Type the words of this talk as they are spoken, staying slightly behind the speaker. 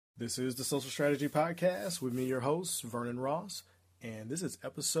This is the Social Strategy Podcast with me, your host, Vernon Ross, and this is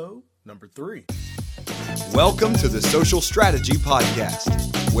episode number 3. Welcome to the Social Strategy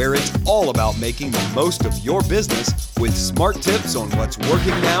Podcast, where it's all about making the most of your business with smart tips on what's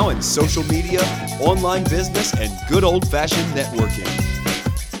working now in social media, online business, and good old-fashioned networking.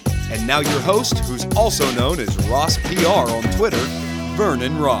 And now your host, who's also known as Ross PR on Twitter,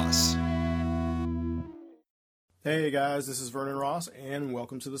 Vernon Ross. Hey guys, this is Vernon Ross, and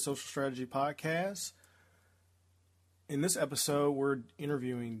welcome to the Social Strategy Podcast. In this episode, we're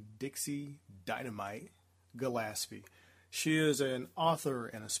interviewing Dixie Dynamite Gillaspie. She is an author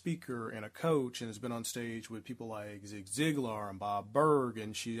and a speaker and a coach and has been on stage with people like Zig Ziglar and Bob Berg,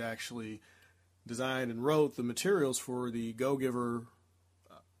 and she actually designed and wrote the materials for the Go-Giver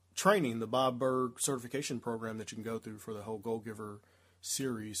training, the Bob Berg certification program that you can go through for the whole Go-Giver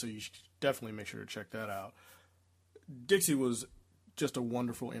series, so you should definitely make sure to check that out. Dixie was just a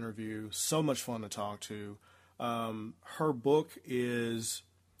wonderful interview, so much fun to talk to. Her book is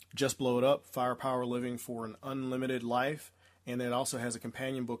Just Blow It Up, Firepower Living for an Unlimited Life, and it also has a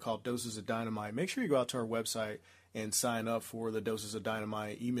companion book called Doses of Dynamite. Make sure you go out to our website and sign up for the Doses of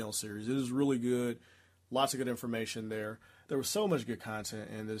Dynamite email series. It is really good, lots of good information there. There was so much good content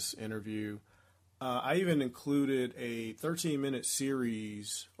in this interview. I even included a 13-minute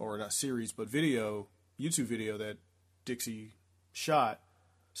series, or not series, but video, YouTube video that Dixie shot,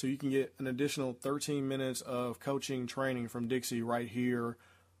 so you can get an additional 13 minutes of coaching training from Dixie right here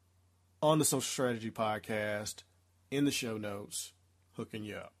on the Social Strategy Podcast in the show notes, hooking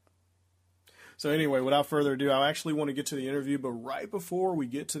you up. So anyway, without further ado, I actually want to get to the interview, but right before we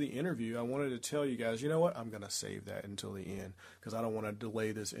get to the interview, I wanted to tell you guys, you know what? I'm going to save that until the end because I don't want to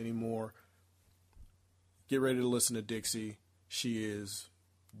delay this anymore. Get ready to listen to Dixie. She is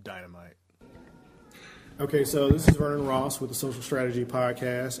dynamite. Okay, so this is Vernon Ross with the Social Strategy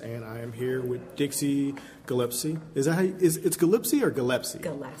Podcast, and I am here with Dixie Gillaspie. Is that how it's Gillaspie or Gillaspie?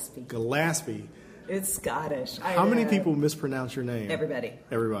 Gillaspie. Gillaspie. It's Scottish. How many people mispronounce your name? Everybody.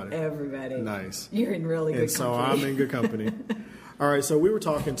 Everybody. Nice. You're in really good company. So I'm in good company. All right, so we were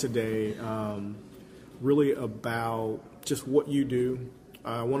talking today really about just what you do.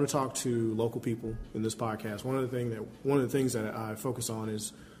 I want to talk to local people in this podcast. One of the things that I focus on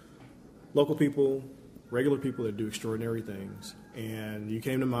is local people, regular people that do extraordinary things. And you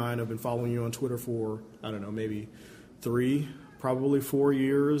came to mind. I've been following you on Twitter for, I don't know, maybe 3, probably 4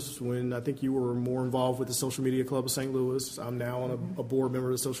 years, when I think you were more involved with the Social Media Club of St. Louis. I'm now on a board member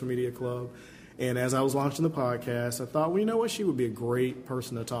of the Social Media Club. And as I was launching the podcast, I thought, well, you know what? She would be a great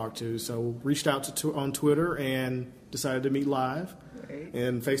person to talk to. So reached out on Twitter and decided to meet live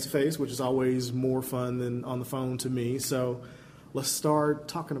and face-to-face, which is always more fun than on the phone to me. So let's start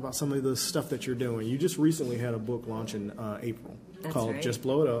talking about some of the stuff that you're doing. You just recently had a book launch in April called Just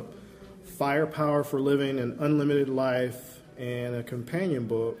Blow It Up, Firepower for Living an Unlimited Life, and a companion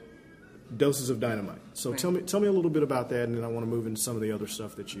book, Doses of Dynamite. So tell me a little bit about that, and then I want to move into some of the other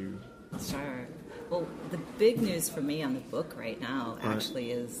stuff that you... Sure. Well, the big news for me on the book right now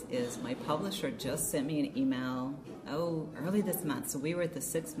actually is my publisher just sent me an email, early this month. So we were at the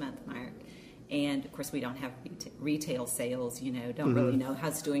 6-month mark. And, of course, we don't have retail sales, don't really know how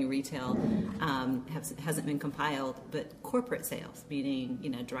it's doing retail, hasn't been compiled. But corporate sales, meaning,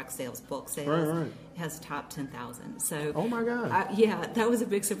 direct sales, bulk sales, has topped 10,000. So, oh, my God. That was a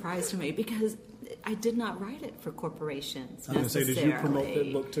big surprise to me because I did not write it for corporations necessarily. I was going to say, did you promote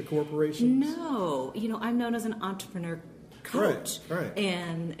that book to corporations? No. I'm known as an entrepreneur coach. Right.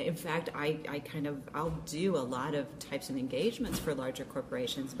 And in fact, I'll do a lot of types of engagements for larger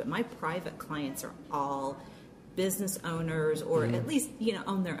corporations, but my private clients are all business owners or at least,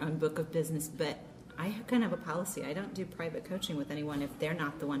 own their own book of business. But I kind of have a policy. I don't do private coaching with anyone if they're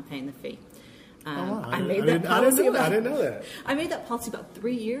not the one paying the fee. I didn't know that. I made that policy about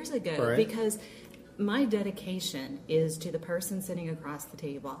 3 years ago because my dedication is to the person sitting across the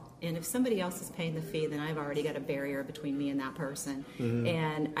table. And if somebody else is paying the fee, then I've already got a barrier between me and that person. Mm-hmm.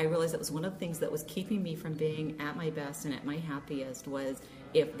 And I realized that was one of the things that was keeping me from being at my best and at my happiest was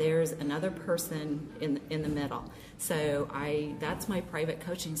if there's another person in the middle. So that's my private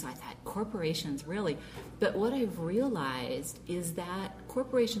coaching. So I thought corporations really. But what I've realized is that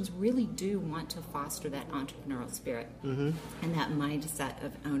corporations really do want to foster that entrepreneurial spirit and that mindset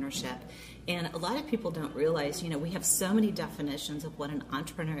of ownership. And a lot of people don't realize, we have so many definitions of what an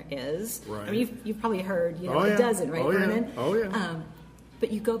entrepreneur is. Right. I mean, you've probably heard, a dozen, right, Vernon? Oh, yeah.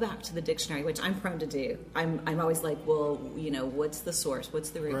 But you go back to the dictionary, which I'm prone to do. I'm always like, well, what's the source?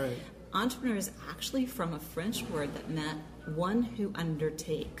 What's the root? Right. Entrepreneur is actually from a French word that meant one who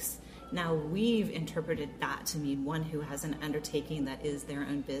undertakes. Now, we've interpreted that to mean one who has an undertaking that is their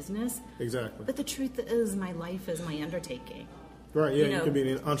own business. Exactly. But the truth is, my life is my undertaking. Right, yeah, you could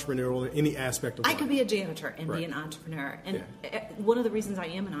be an entrepreneur in any aspect of life. I could be a janitor and be an entrepreneur. And one of the reasons I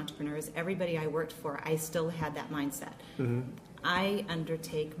am an entrepreneur is everybody I worked for, I still had that mindset. Mm-hmm. I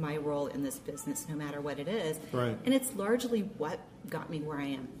undertake my role in this business no matter what it is. Right. And it's largely what got me where I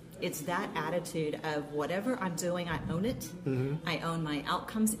am. It's that attitude of whatever I'm doing, I own it. Mm-hmm. I own my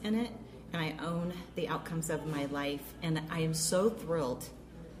outcomes in it, and I own the outcomes of my life. And I am so thrilled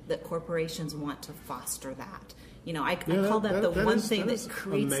that corporations want to foster that. You know, I call that the one thing that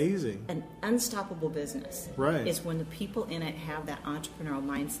creates an unstoppable business. Right. Is when the people in it have that entrepreneurial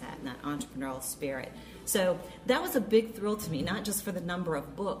mindset and that entrepreneurial spirit. So that was a big thrill to me, not just for the number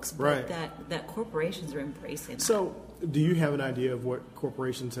of books, but that corporations are embracing that. So do you have an idea of what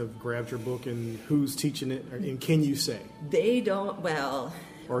corporations have grabbed your book and who's teaching it? And can you say? They don't, well...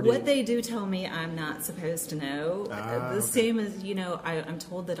 What they do tell me I'm not supposed to know. Same as, I'm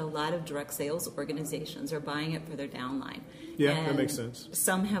told that a lot of direct sales organizations are buying it for their downline. Yeah, and that makes sense.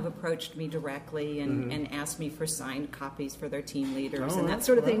 Some have approached me directly and asked me for signed copies for their team leaders and that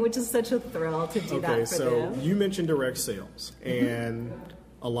sort of thing, which is such a thrill to do that for them. So you mentioned direct sales, and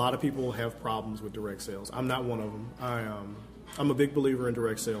a lot of people have problems with direct sales. I'm not one of them. I'm a big believer in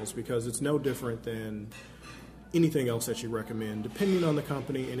direct sales because it's no different than anything else that you recommend, depending on the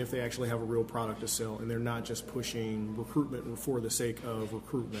company and if they actually have a real product to sell and they're not just pushing recruitment for the sake of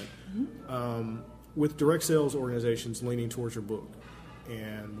recruitment. Mm-hmm. With direct sales organizations leaning towards your book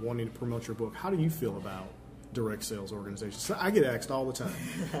and wanting to promote your book, how do you feel about direct sales organizations? So I get asked all the time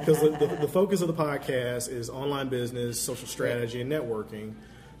because the focus of the podcast is online business, social strategy, and networking.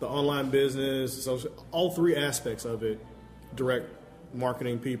 The online business, all three aspects of it, direct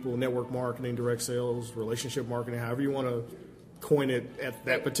marketing people, network marketing, direct sales, relationship marketing, however you want to coin it at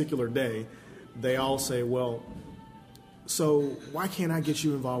that particular day, they all say, well, so why can't I get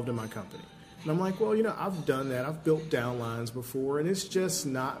you involved in my company? And I'm like, well, I've done that. I've built downlines before, and it's just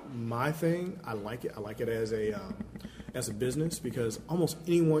not my thing. I like it. I like it as a business because almost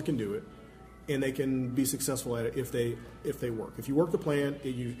anyone can do it, and they can be successful at it if they work. If you work the plan,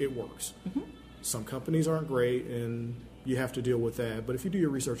 it works. Mm-hmm. Some companies aren't great, and you have to deal with that. But if you do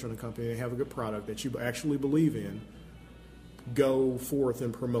your research on a company and have a good product that you actually believe in, go forth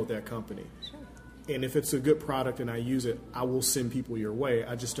and promote that company. Sure. And if it's a good product and I use it, I will send people your way.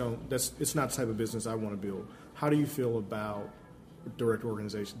 I just don't. It's not the type of business I want to build. How do you feel about direct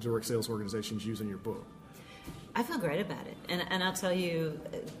sales organizations using your book? I feel great about it. And I'll tell you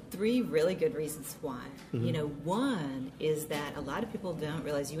 3 really good reasons why. Mm-hmm. One is that a lot of people don't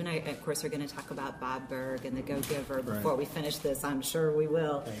realize, you and I, of course, are going to talk about Bob Berg and the Go-Giver before we finish this. I'm sure we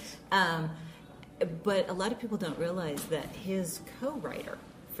will. But a lot of people don't realize that his co-writer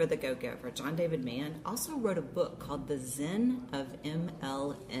for the Go-Giver, John David Mann, also wrote a book called The Zen of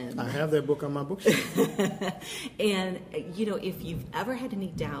MLM. I have that book on my bookshelf. And, if you've ever had any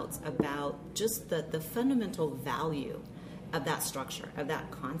doubts about just the fundamental value of that structure, of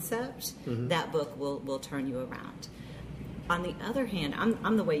that concept, that book will turn you around. On the other hand,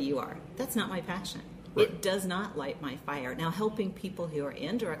 I'm the way you are. That's not my passion. Right. It does not light my fire. Now, helping people who are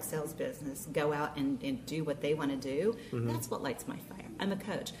in direct sales business go out and do what they want to do, that's what lights my fire. I'm a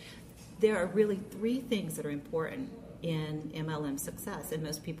coach. There are really 3 things that are important in MLM success, and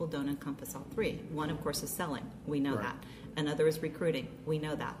most people don't encompass all 3. One, of course, is selling. We know that. Another is recruiting. We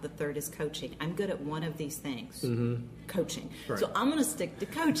know that. The third is coaching. I'm good at one of these things, coaching. Right. So I'm going to stick to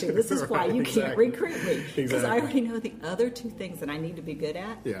coaching. This is why you can't recruit me, because I already know the other 2 things that I need to be good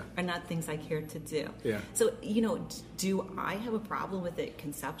at are not things I care to do. Yeah. So, do I have a problem with it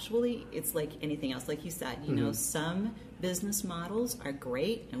conceptually? It's like anything else. Like you said, some business models are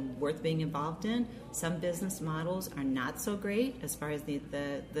great and worth being involved in. Some business models are not so great as far as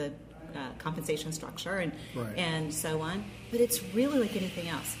the compensation structure and so on. But it's really like anything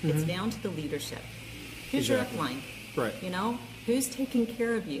else. It's down to the leadership. Who's your upline? Right. Who's taking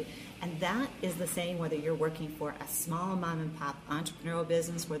care of you? And that is the same whether you're working for a small mom and pop entrepreneurial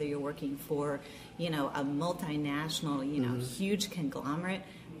business, whether you're working for, a multinational, huge conglomerate,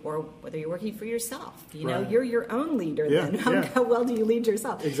 or whether you're working for yourself. You're your own leader then. How well do you lead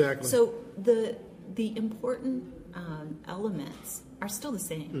yourself? Exactly. So the important elements are still the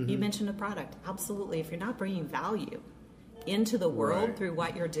same. You mentioned a product. Absolutely. If you're not bringing value into the world through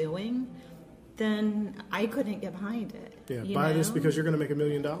what you're doing, then I couldn't get behind it. Yeah, buy this because you're going to make $1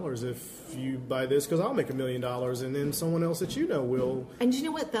 million. If you buy this because I'll make $1 million, and then someone else that will. And you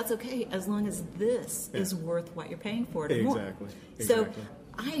know what? That's okay as long as this is worth what you're paying for it or more. Exactly. So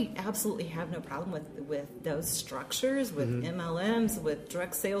I absolutely have no problem with those structures, with MLMs, with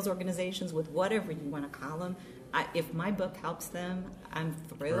direct sales organizations, with whatever you want to call them. If my book helps them, I'm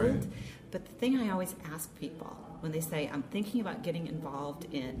thrilled. Right. But the thing I always ask people when they say, I'm thinking about getting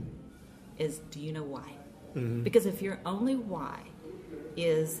involved in, is, do you know why? Mm-hmm. Because if your only why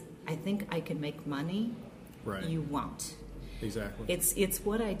is, I think I can make money, right, you won't. Exactly. It's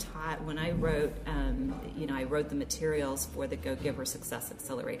what I taught when I wrote, I wrote the materials for the Go-Giver Success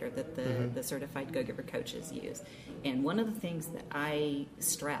Accelerator that the certified Go-Giver coaches use. And one of the things that I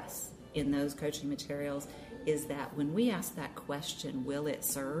stress in those coaching materials is that when we ask that question, will it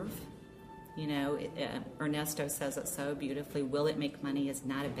serve? Ernesto says it so beautifully, will it make money is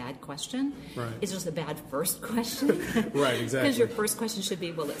not a bad question. Right. It's just a bad first question. Right, exactly. Because your first question should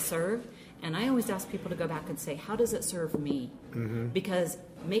be, will it serve? And I always ask people to go back and say, how does it serve me? Mm-hmm. Because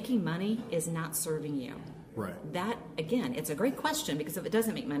making money is not serving you. Right. That, again, it's a great question, because if it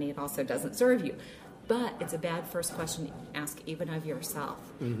doesn't make money, it also doesn't serve you. But it's a bad first question to ask even of yourself.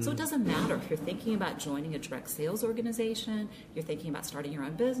 Mm-hmm. So it doesn't matter if you're thinking about joining a direct sales organization, you're thinking about starting your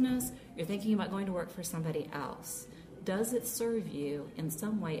own business, you're thinking about going to work for somebody else. Does it serve you in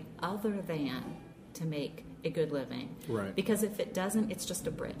some way other than to make a good living? Right. Because if it doesn't, it's just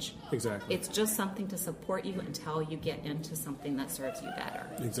a bridge. Exactly. It's just something to support you until you get into something that serves you better.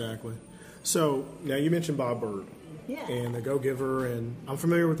 Exactly. So now you mentioned Bob Bird. Yeah. And the Go-Giver, and I'm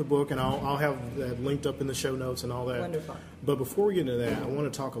familiar with the book, and I'll have that linked up in the show notes and all that. Wonderful. But before we get into that, I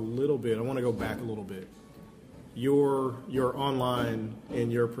want to talk a little bit. I want to go back a little bit. Your online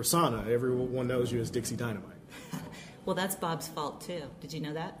and your persona, everyone knows you as Dixie Dynamite. Well, that's Bob's fault, too. Did you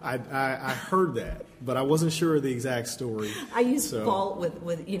know that? I heard that, but I wasn't sure of the exact story. I use fault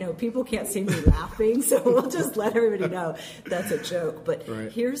with people can't see me laughing, so we'll just let everybody know that's a joke. But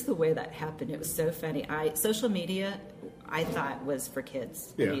Here's the way that happened. It was so funny. Social media, I thought, was for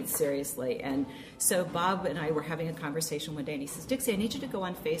kids. Yeah. I mean, seriously. And so Bob and I were having a conversation one day, and he says, Dixie, I need you to go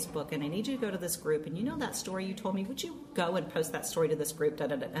on Facebook, and I need you to go to this group. And you know that story you told me? Would you go and post that story to this group? Da,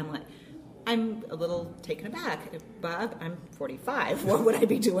 da, da. I'm like, I'm a little taken aback. Bob, I'm 45. What would I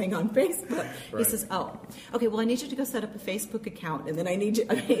be doing on Facebook? Right. He says, oh, okay, well, I need you to go set up a Facebook account. And then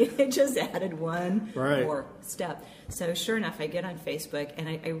it just added one more step. So sure enough, I get on Facebook, and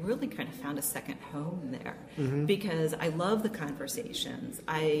I really kind of found a second home there because I love the conversations.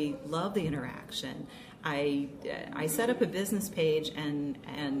 I love the interaction. I set up a business page, and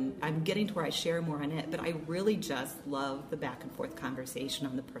I'm getting to where I share more on it, but I really just love the back and forth conversation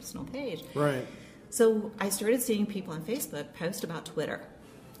on the personal page. Right. So I started seeing people on Facebook post about Twitter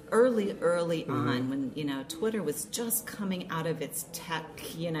early on when, Twitter was just coming out of its tech,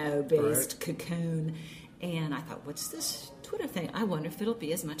 based cocoon. And I thought, what's this Twitter thing? I wonder if it'll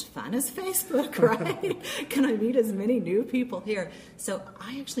be as much fun as Facebook, right? Can I meet as many new people here? So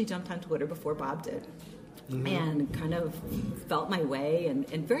I actually jumped on Twitter before Bob did. And kind of felt my way and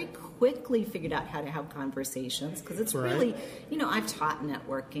very quickly figured out how to have conversations, because it's really, I've taught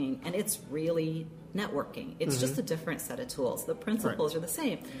networking, and it's really networking. It's just a different set of tools. The principles are the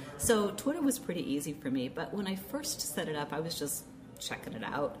same. So Twitter was pretty easy for me, but when I first set it up, I was just checking it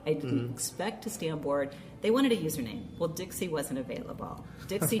out. I didn't expect to stay on board. They wanted a username. Well, Dixie wasn't available.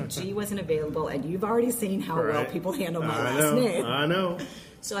 Dixie G wasn't available, and you've already seen how well people handle my last name. I know.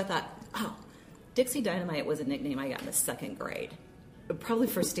 So I thought, Dixie Dynamite was a nickname I got in the second grade. Probably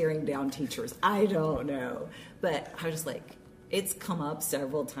for staring down teachers. I don't know. But I was just like, it's come up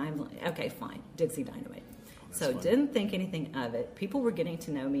several times. Okay, fine. Dixie Dynamite. So didn't think anything of it. People were getting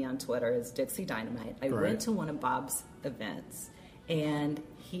to know me on Twitter as Dixie Dynamite. I went to one of Bob's events, and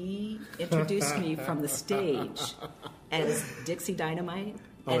he introduced me from the stage as Dixie Dynamite.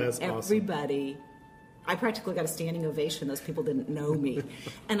 And everybody... Awesome. I practically got a standing ovation. Those people didn't know me.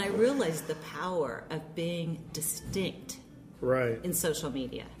 And I realized the power of being distinct in social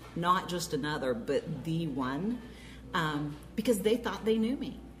media. Not just another, but the one. Because they thought they knew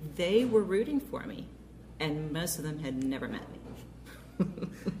me. They were rooting for me. And most of them had never met me.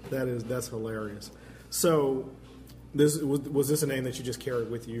 That's hilarious. So was this a name that you just carried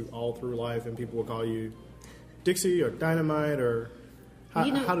with you all through life, and people will call you Dixie or Dynamite, or... How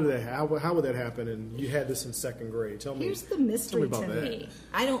would that happen? And you had this in second grade. Tell me. Here's the mystery to me.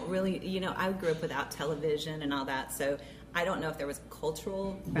 I don't really, I grew up without television and all that, so I don't know if there was a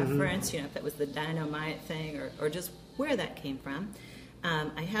cultural reference, if it was the dynamite thing or just where that came from.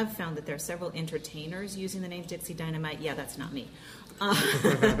 I have found that there are several entertainers using the name Dixie Dynamite. Yeah, that's not me.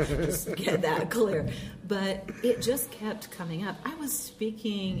 Just get that clear. But it just kept coming up. I was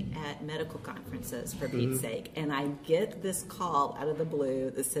speaking at medical conferences, for Pete's sake, and I get this call out of the blue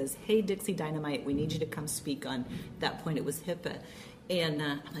that says, hey, Dixie Dynamite, we need you to come speak on, at that point it was HIPAA. And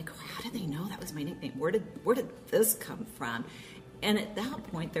I'm like, how did they know that was my nickname? Where did this come from? And at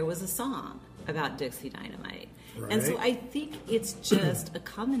that point, there was a song about Dixie Dynamite. Right. And so I think it's just a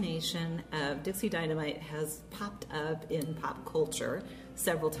combination of Dixie Dynamite has popped up in pop culture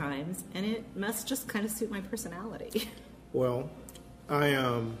several times, and it must just kind of suit my personality. Well,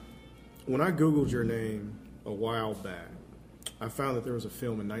 when I Googled your name a while back, I found that there was a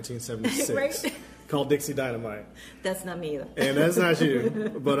film in 1976 right? called Dixie Dynamite. That's not me either. And that's not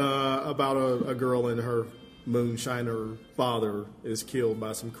you, but about a girl and her moonshiner father is killed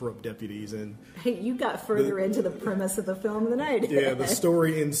by some corrupt deputies. And hey, you got further into the premise of the film than I did. Yeah, the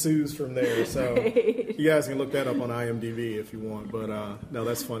story ensues from there. So right. You guys can look that up on IMDb if you want. But no,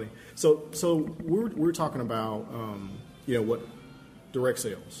 that's funny. So we're talking about what direct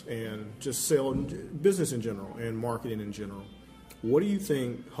sales and just business in general and marketing in general. What do you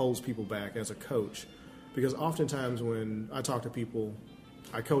think holds people back as a coach? Because oftentimes when I talk to people,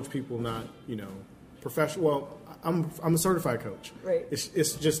 I coach people not professional. Well, I'm a certified coach. Right.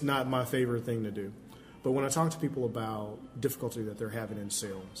 It's just not my favorite thing to do. But when I talk to people about difficulty that they're having in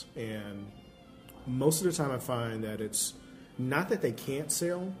sales, and most of the time I find that it's not that they can't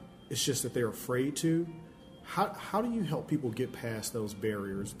sell, it's just that they're afraid to. How do you help people get past those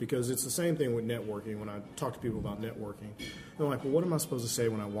barriers? Because it's the same thing with networking. When I talk to people about networking, they're like, well, what am I supposed to say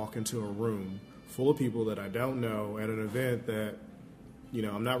when I walk into a room full of people that I don't know at an event that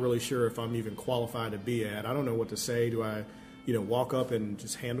I'm not really sure if I'm even qualified to be at. I don't know what to say. Do I, walk up and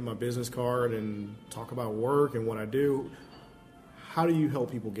just hand them my business card and talk about work and what I do? How do you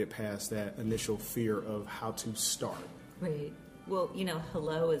help people get past that initial fear of how to start? Right. Well,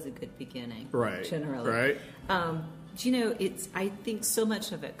 hello is a good beginning. Right. Generally. Right. I think so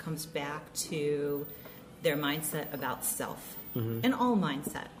much of it comes back to their mindset about self. Mm-hmm. And all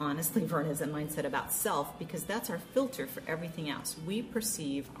mindset, honestly, Vern, is a mindset about self, because that's our filter for everything else. We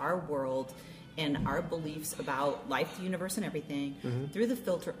perceive our world and our beliefs about life, the universe, and everything mm-hmm. through the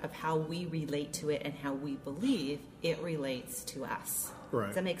filter of how we relate to it and how we believe it relates to us. Right.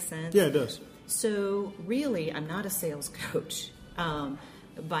 Does that make sense? Yeah, it does. So really, I'm not a sales coach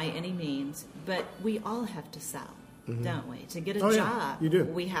by any means, but we all have to sell, mm-hmm. don't we? To get a job, yeah, you do.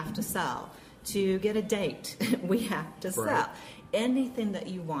 We have to sell. To get a date, we have to sell. Right. Anything that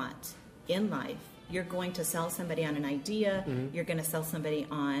you want in life, you're going to sell somebody on an idea, mm-hmm. you're going to sell somebody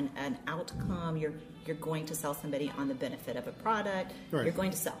on an outcome, you're going to sell somebody on the benefit of a product, right. You're going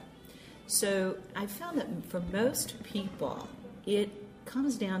to sell. So I found that for most people, it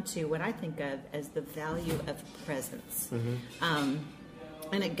comes down to what I think of as the value of presence. Mm-hmm.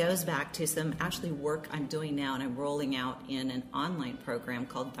 And it goes back to some actually work I'm doing now, and I'm rolling out in an online program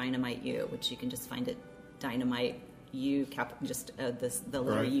called Dynamite U, which you can just find at Dynamite U, the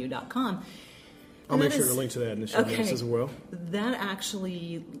letter right. U.com. I'll make sure to link to that in the show notes as well. That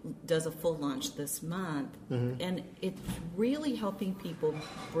actually does a full launch this month, mm-hmm. and it's really helping people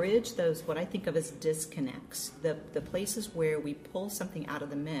bridge those, what I think of as disconnects, the places where we pull something out of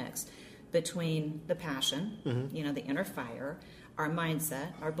the mix between the passion, mm-hmm. The inner fire, our mindset,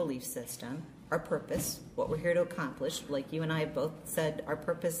 our belief system, our purpose, what we're here to accomplish. Like you and I have both said, our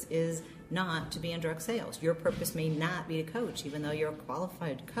purpose is not to be in direct sales. Your purpose may not be to coach, even though you're a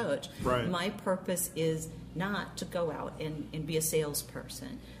qualified coach. Right. My purpose is not to go out and be a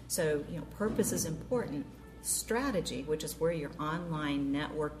salesperson. So, purpose is important. Strategy, which is where your online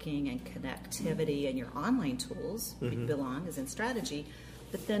networking and connectivity and your online tools mm-hmm. belong, is in strategy.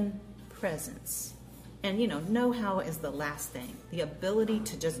 But then presence. And, know-how is the last thing. The ability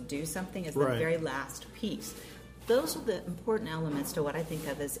to just do something is the right. very last piece. Those are the important elements to what I think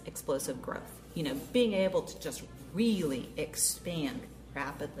of as explosive growth. Being able to just really expand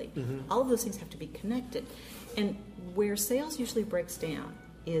rapidly. Mm-hmm. All of those things have to be connected. And where sales usually breaks down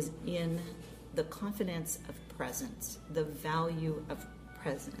is in the confidence of presence, the value of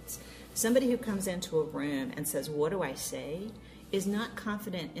presence. Somebody who comes into a room and says, "What do I say?" is not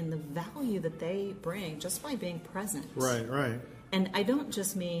confident in the value that they bring just by being present. Right, right. And I don't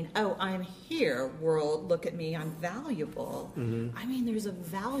just mean, oh, I'm here, world, look at me, I'm valuable. Mm-hmm. I mean, there's a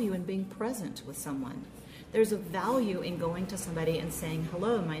value in being present with someone. There's a value in going to somebody and saying,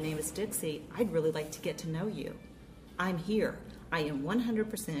 hello, my name is Dixie. I'd really like to get to know you. I'm here. I am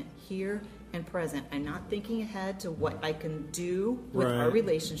 100% here and present. I'm not thinking ahead to what I can do with right. our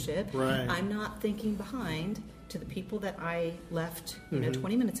relationship. Right. I'm not thinking behind to the people that I left, mm-hmm.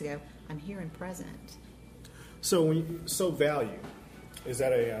 20 minutes ago. I'm here and present. So value, is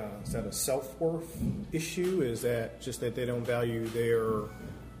that a self-worth issue? Is that just that they don't value their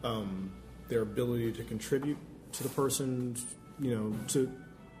ability to contribute to the person,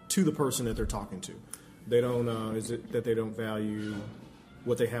 to the person that they're talking to? They don't. Is it that they don't value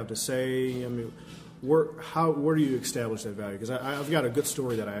what they have to say? I mean, where do you establish that value? Because I've got a good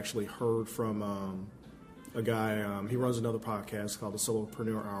story that I actually heard from a guy. He runs another podcast called the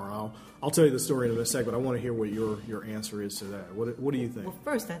Solopreneur Hour. I'll tell you the story in a second, but I want to hear what your answer is to that. What do you think? Well,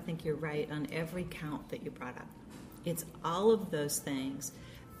 first, I think you're right on every count that you brought up. It's all of those things,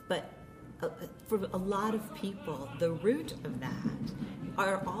 but for a lot of people, the root of that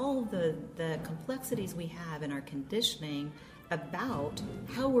are all the complexities we have in our conditioning about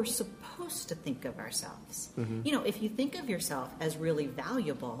how we're supposed to think of ourselves. Mm-hmm. You know, if you think of yourself as really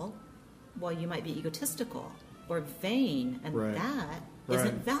valuable, well, you might be egotistical or vain, and that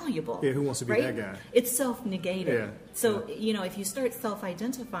isn't valuable. Yeah, who wants to be that guy? It's self-negating. Yeah. So, you know, if you start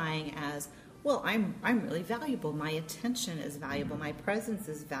self-identifying as, well, I'm really valuable. My attention is valuable. My presence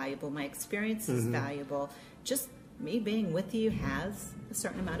is valuable. My experience is valuable. Just me being with you has a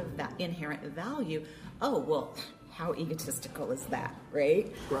certain amount of inherent value. Oh, well, how egotistical is that,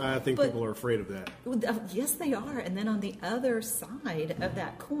 right? I think people are afraid of that. Yes, they are. And then on the other side of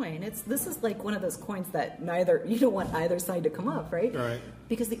that coin, this is like one of those coins that you don't want either side to come up, right? Right.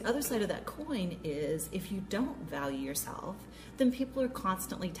 Because the other side of that coin is if you don't value yourself, then people are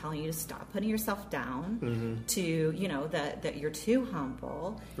constantly telling you to stop putting yourself down, to, you know, that you're too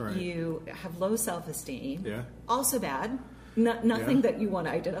humble, you have low self-esteem, also bad. Nothing that you want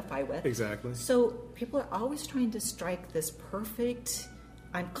to identify with. Exactly. So people are always trying to strike this perfect,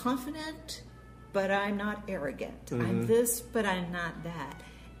 I'm confident, but I'm not arrogant. I'm this, but I'm not that.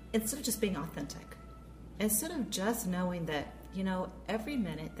 Instead of just being authentic. Instead of just knowing that, you know, every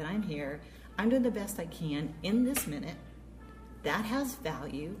minute that I'm here, I'm doing the best I can in this minute. That has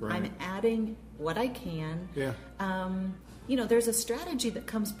value. Right. I'm adding what I can. Yeah. You know, there's a strategy that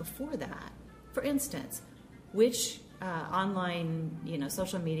comes before that. For instance, which online, you know,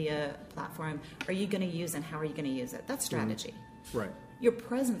 social media platform are you going to use and how are you going to use it? That's strategy. Right. Your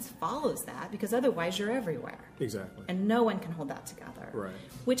presence follows that because otherwise you're everywhere. Exactly. And no one can hold that together. Right.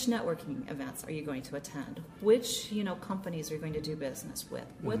 Which networking events are you going to attend? Which, you know, companies are you going to do business with?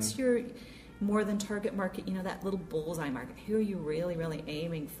 What's your more than target market, you know, that little bullseye market? Who are you really, really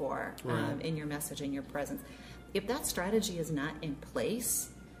aiming for in your message and your presence? If that strategy is not in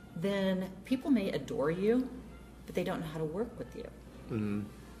place, then people may adore you, but they don't know how to work with you.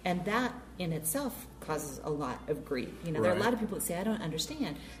 And that in itself causes a lot of grief. You know, there are a lot of people that say, I don't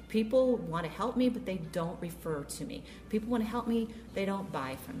understand. People want to help me, but they don't refer to me. People want to help me, they don't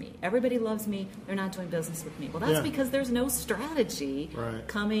buy from me. Everybody loves me, they're not doing business with me. Well, that's because there's no strategy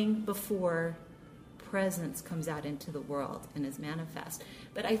coming before presence comes out into the world and is manifest.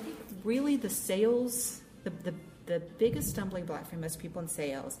 But I think really the sales, the biggest stumbling block for most people in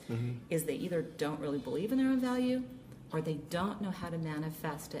sales is they either don't really believe in their own value or they don't know how to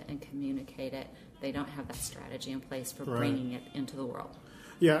manifest it and communicate it. They don't have that strategy in place for bringing it into the world.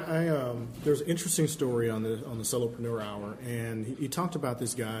 Yeah, there's an interesting story on the Solopreneur Hour, and he talked about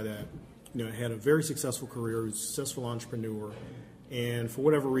this guy that, you know, had a very successful career, was a successful entrepreneur, and for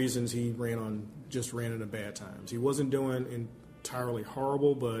whatever reasons he ran into bad times. He wasn't doing entirely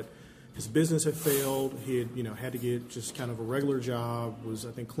horrible, but his business had failed. He had, you know, had to get just kind of a regular job, was,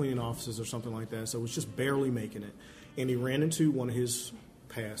 I think, cleaning offices or something like that, so was just barely making it. And he ran into one of his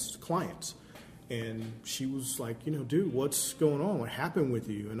past clients. And she was like, you know, dude, what's going on? What happened with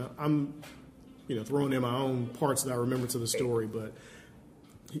you? And I'm, you know, throwing in my own parts that I remember to the story. But,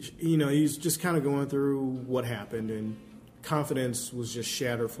 you know, he's just kind of going through what happened. And confidence was just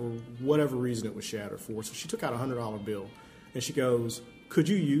shattered for whatever reason it was shattered for. So she took out a $100 bill. And she goes, could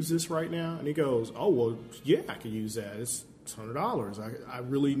you use this right now? And he goes, oh, well, yeah, I could use that. It's $100. I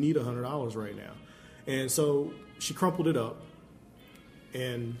really need $100 right now. And so she crumpled it up,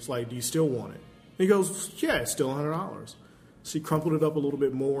 and it's like, do you still want it? And he goes, yeah, it's still $100. She crumpled it up a little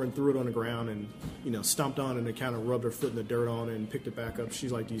bit more and threw it on the ground and, you know, stomped on it and kind of rubbed her foot in the dirt on it and picked it back up.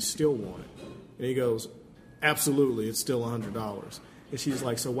 She's like, do you still want it? And he goes, absolutely, it's still $100. And she's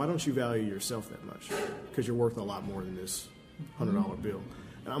like, so why don't you value yourself that much? Because you're worth a lot more than this $100 bill.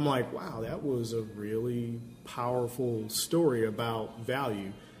 And I'm like, wow, that was a really powerful story about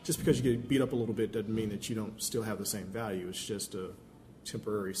value. Just because you get beat up a little bit doesn't mean that you don't still have the same value. It's just a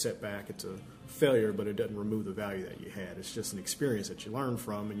temporary setback. It's a failure, but it doesn't remove the value that you had. It's just an experience that you learn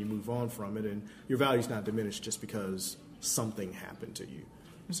from and you move on from it, and your value's not diminished just because something happened to you.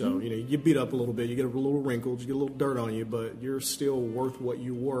 So, you know, you get beat up a little bit, you get a little wrinkled, you get a little dirt on you, but you're still worth what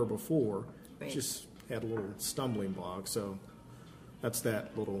you were before. Right. Just had a little stumbling block. So that's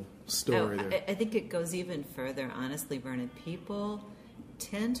that little story there. I think it goes even further, honestly, Vernon. People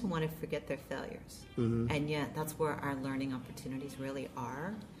tend to want to forget their failures. And yet that's where our learning opportunities really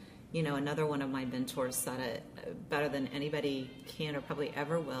are. Another one of my mentors said it better than anybody can or probably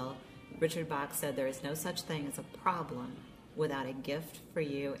ever will. Richard Bach said, there is no such thing as a problem without a gift for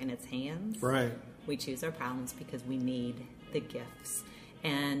you in its hands. Right. We choose our problems because we need the gifts.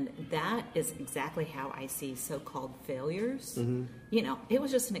 And that is exactly how I see so-called failures. Mm-hmm. It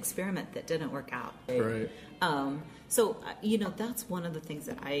was just an experiment that didn't work out. Right. So that's one of the things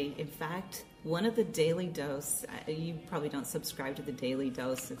that in fact, one of the Daily Dose, you probably don't subscribe to the Daily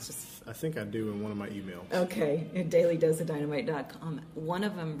Dose. It's just... I think I do in one of my emails. Okay, at dailydoseofdynamite.com. One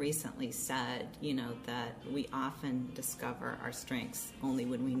of them recently said, that we often discover our strengths only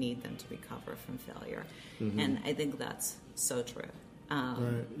when we need them to recover from failure. Mm-hmm. And I think that's so true.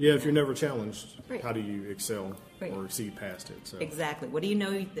 Right. Yeah, if you're never challenged, right. How do you excel or exceed past it? So. Exactly. What do you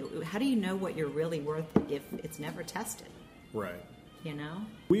know? How do you know what you're really worth if it's never tested? Right.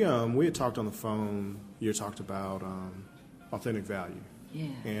 We had talked on the phone. You talked about authentic value. Yeah.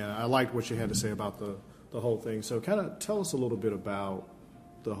 And I liked what you had to say about the whole thing. So kind of tell us a little bit about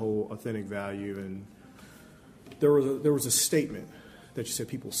the whole authentic value. And there was a statement that you said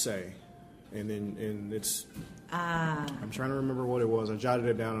people say, and it's. I'm trying to remember what it was. I jotted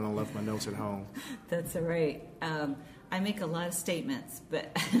it down and I left my notes at home. That's all right. I make a lot of statements,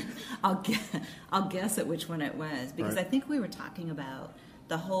 but I'll guess at which one it was, because right. I think we were talking about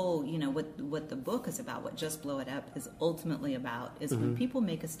the whole, what the book is about, what Just Blow It Up is ultimately about, is when people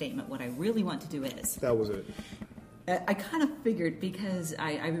make a statement, what I really want to do is. That was it. I kind of figured, because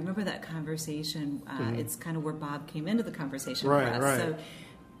I remember that conversation. It's kind of where Bob came into the conversation for us. Right. So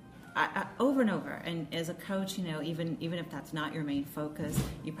I, over and over, and as a coach, even if that's not your main focus,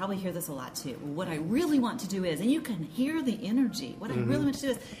 you probably hear this a lot too. What I really want to do is, and you can hear the energy. What I really want to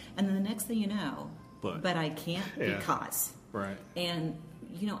do is, and then the next thing you know, but I can't because. Right. And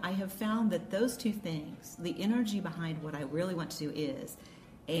I have found that those two things, the energy behind what I really want to do is,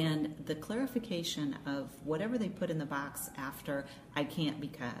 and the clarification of whatever they put in the box after I can't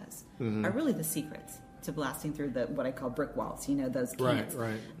because, are really the secrets to blasting through what I call brick walls, those can'ts.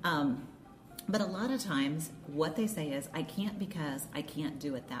 Right. But a lot of times what they say is, I can't because I can't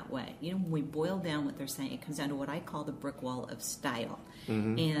do it that way. When we boil down what they're saying, it comes down to what I call the brick wall of style.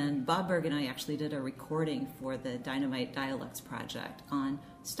 Mm-hmm. And Bob Berg and I actually did a recording for the Dynamite Dialects Project on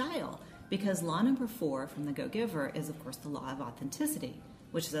style, because law number 4 from the Go-Giver is, of course, the law of authenticity,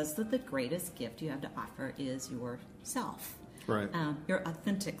 which says that the greatest gift you have to offer is yourself. Right. Your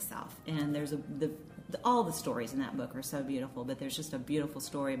authentic self. And there's all the stories in that book are so beautiful, but there's just a beautiful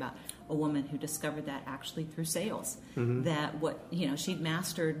story about a woman who discovered that actually through sales. Mm-hmm. That she'd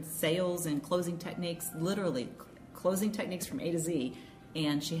mastered sales and closing techniques, literally closing techniques from A to Z,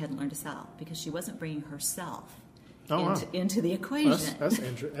 and she had learned to sell because she wasn't bringing herself into the equation.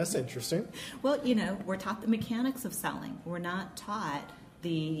 That's interesting. Well, we're taught the mechanics of selling. We're not taught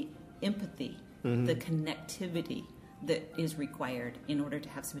the empathy, the connectivity that is required in order to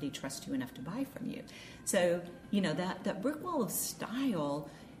have somebody trust you enough to buy from you. So, that brick wall of style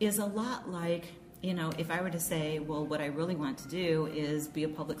is a lot like, if I were to say, well, what I really want to do is be a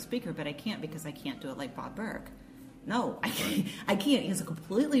public speaker, but I can't because I can't do it like Bob Berg. No, I can't. He has a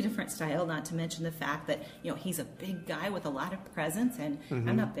completely different style, not to mention the fact that, he's a big guy with a lot of presence, and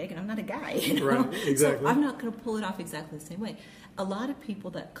I'm not big and I'm not a guy. Right, exactly. So I'm not going to pull it off exactly the same way. A lot of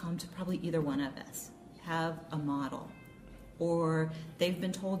people that come to probably either one of us have a model, or they've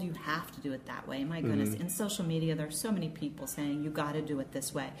been told you have to do it that way. My goodness, in social media, there are so many people saying you got to do it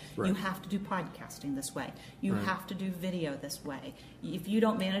this way. Right. You have to do podcasting this way. You have to do video this way. If you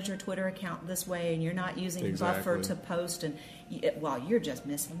don't manage your Twitter account this way and you're not using Buffer to post, you're just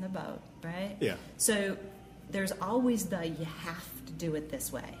missing the boat, right? Yeah. So there's always you have to do it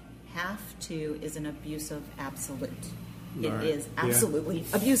this way. Have to is an abusive absolute. It is absolutely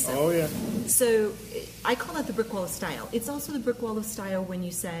abusive. Oh, yeah. So I call that the brick wall of style. It's also the brick wall of style when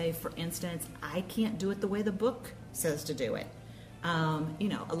you say, for instance, I can't do it the way the book says to do it. A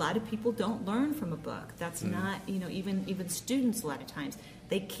lot of people don't learn from a book. That's not, even students a lot of times,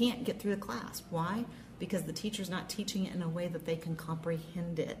 they can't get through the class. Why? Because the teacher's not teaching it in a way that they can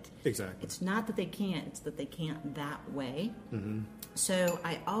comprehend it. Exactly. It's not that they can't, it's that they can't that way. Mm-hmm. So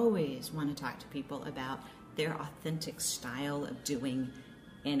I always want to talk to people about their authentic style of doing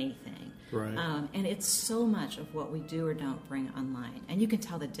anything. Right. And it's so much of what we do or don't bring online. And you can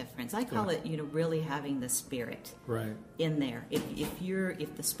tell the difference. I call it, really having the spirit in there.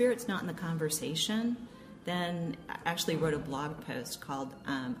 If the spirit's not in the conversation, then I actually wrote a blog post called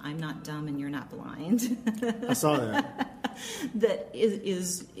I'm Not Dumb and You're Not Blind. I saw that. That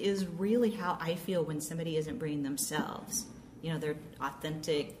is really how I feel when somebody isn't bringing themselves, their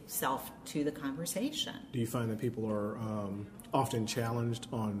authentic self to the conversation. Do you find that people are often challenged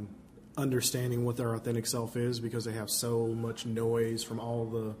on understanding what their authentic self is because they have so much noise from all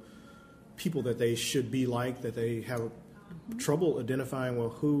the people that they should be like that they have trouble identifying, well,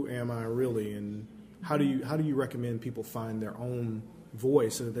 who am I really, and how do you recommend people find their own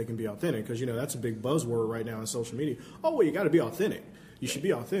voice so that they can be authentic? Because, that's a big buzzword right now in social media. Oh, well, you got to be authentic. You should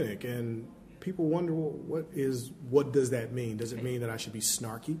be authentic. And people wonder, well, what does that mean? Does it mean that I should be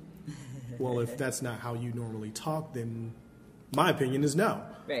snarky? Well, if that's not how you normally talk, then my opinion is no.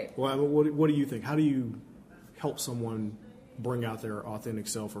 Right. Well, what do you think? How do you help someone bring out their authentic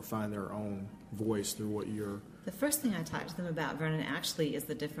self or find their own voice through what you're... The first thing I talk to them about, Vernon, actually is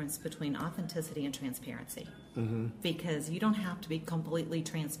the difference between authenticity and transparency. Mm-hmm. Because you don't have to be completely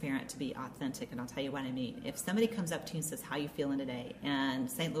transparent to be authentic, and I'll tell you what I mean. If somebody comes up to you and says, how you feeling today? And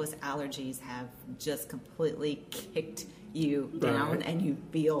St. Louis allergies have just completely kicked you down and you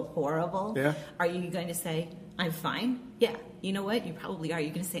feel horrible, are you going to say, I'm fine? Yeah. You know what? You probably are.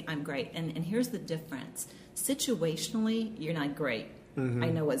 You're going to say, I'm great. And here's the difference. Situationally, you're not great. Mm-hmm. I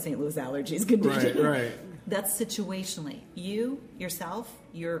know what St. Louis allergies can do. Right. That's situationally. You, yourself,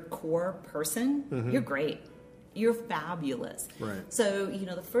 your core person, you're great. You're fabulous. Right. So,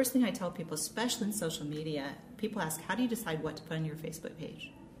 the first thing I tell people, especially in social media, people ask, how do you decide what to put on your Facebook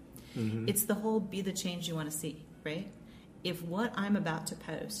page? Mm-hmm. It's the whole be the change you want to see, right? If what I'm about to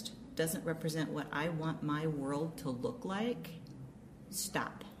post doesn't represent what I want my world to look like,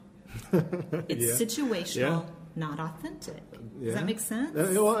 stop. It's situational, not authentic. Does that make sense?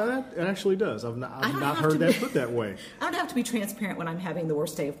 Well, it actually does. I've not heard that put that way. I don't have to be transparent when I'm having the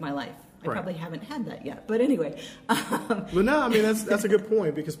worst day of my life. I probably haven't had that yet. But anyway. But no, I mean, that's a good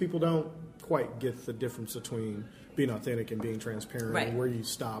point because people don't quite get the difference between being authentic and being transparent and where you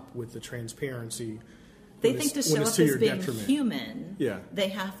stop with the transparency. They think to show up as being detriment. Human, they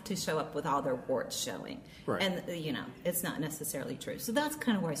have to show up with all their warts showing. Right. And, it's not necessarily true. So that's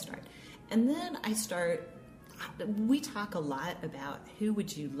kind of where I start. And then we talk a lot about who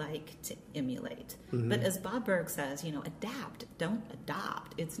would you like to emulate. Mm-hmm. But as Bob Berg says, adapt, don't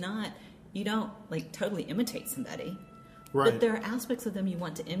adopt. It's not, you don't totally imitate somebody. Right. But there are aspects of them you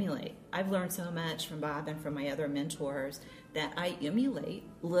want to emulate. I've learned so much from Bob and from my other mentors that I emulate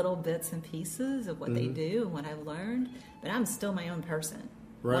little bits and pieces of what they do and what I've learned, but I'm still my own person,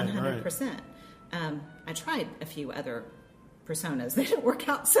 100%. I tried a few other personas. They didn't work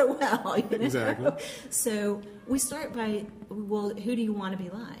out so well. Exactly. So we start by, well, who do you want to be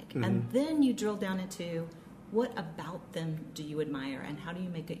like? Mm-hmm. And then you drill down into what about them do you admire and how do you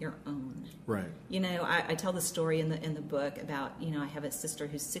make it your own? Right. I tell the story in the book about, I have a sister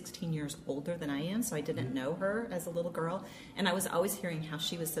who's 16 years older than I am, so I didn't know her as a little girl. And I was always hearing how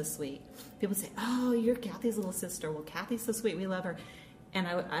she was so sweet. People say, oh, you're Kathy's little sister. Well, Kathy's so sweet. We love her. And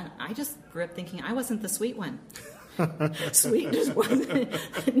I just grew up thinking I wasn't the sweet one. Sweet just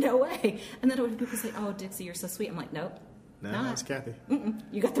wasn't. No way. And then when people say, oh, Dixie, you're so sweet. I'm like, nope. No, that's Kathy.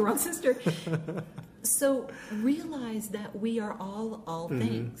 You got the wrong sister. So realize that we are all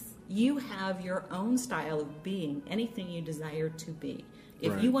things. You have your own style of being, anything you desire to be.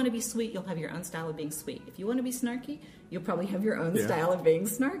 If you want to be sweet, you'll have your own style of being sweet. If you want to be snarky, you'll probably have your own style of being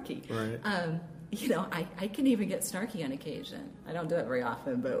snarky. Right. I can even get snarky on occasion. I don't do it very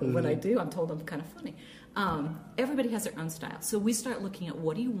often, but when I do, I'm told I'm kind of funny. Everybody has their own style. So we start looking at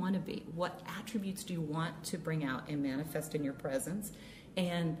what do you want to be? What attributes do you want to bring out and manifest in your presence?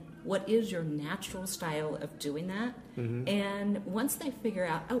 And what is your natural style of doing that? Mm-hmm. And once they figure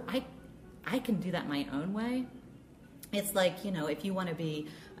out, oh, I can do that my own way. It's like, if you want to be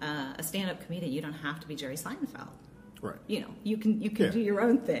a stand-up comedian, you don't have to be Jerry Seinfeld. Right. You can do your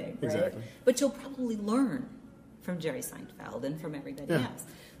own thing, right? Exactly. But you'll probably learn from Jerry Seinfeld and from everybody else.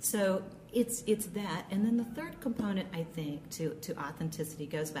 So it's that. And then the third component, I think, to authenticity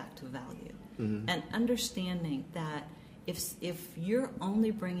goes back to value. Mm-hmm. And understanding that if you're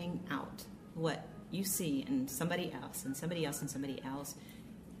only bringing out what you see in somebody else and somebody else and somebody else,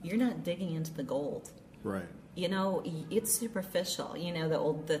 you're not digging into the gold. Right. It's superficial.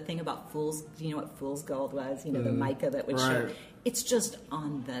 The thing about fools. You know what fool's gold was? The mica that would show. It's just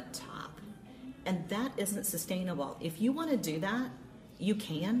on the top, and that isn't sustainable. If you want to do that, you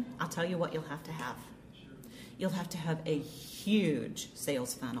can. I'll tell you what you'll have to have. You'll have to have a huge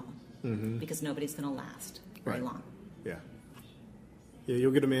sales funnel because nobody's going to last very long. Yeah. Yeah,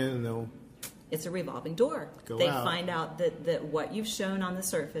 you'll get them in and they'll... It's a revolving door. They find out that what you've shown on the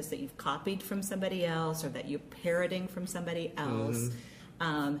surface, that you've copied from somebody else or that you're parroting from somebody else,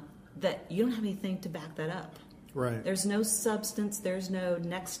 that you don't have anything to back that up. Right. There's no substance. There's no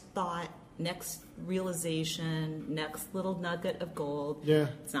next thought, next realization, next little nugget of gold. Yeah.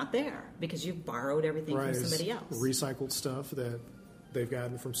 It's not there because you've borrowed everything from somebody else. Recycled stuff that they've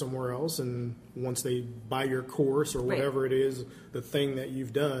gotten from somewhere else, and once they buy your course or whatever it is, the thing that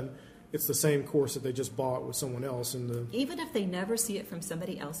you've done, it's the same course that they just bought with someone else. Even if they never see it from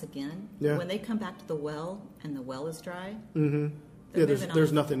somebody else again, when they come back to the well and the well is dry,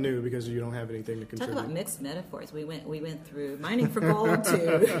 there's nothing new because you don't have anything to contribute. Talk about mixed metaphors. We went through mining for gold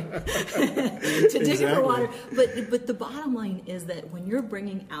to digging for water. But the bottom line is that when you're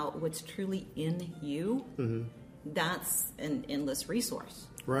bringing out what's truly in you, that's an endless resource.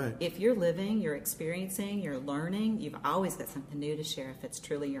 Right. If you're living, you're experiencing, you're learning, you've always got something new to share if it's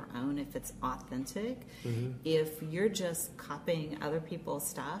truly your own, if it's authentic. If you're just copying other people's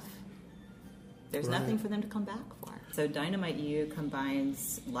stuff, there's nothing for them to come back for. So Dynamite U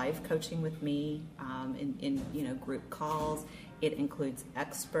combines live coaching with me in group calls. It includes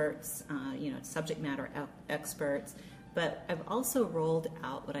experts, subject matter experts. But I've also rolled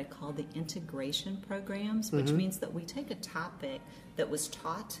out what I call the integration programs, which means that we take a topic that was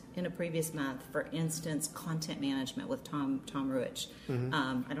taught in a previous month, for instance, content management with Tom Ruich.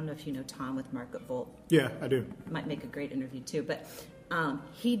 I don't know if you know Tom with Market Volt. Yeah, I do. Might make a great interview too. But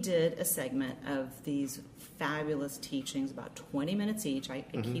he did a segment of these fabulous teachings, about 20 minutes each. I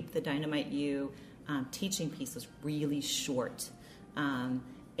keep the Dynamite U teaching pieces really short.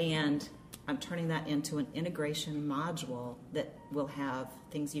 And I'm turning that into an integration module that will have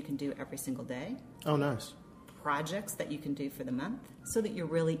things you can do every single day. Oh, nice. Projects that you can do for the month, so that you're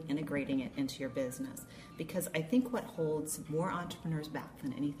really integrating it into your business. Because I think what holds more entrepreneurs back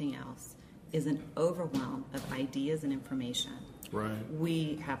than anything else is an overwhelm of ideas and information. Right.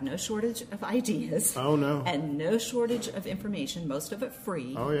 We have no shortage of ideas. Oh, no. And no shortage of information, most of it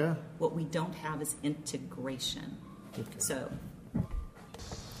free. Oh, yeah. What we don't have is integration. Okay. So...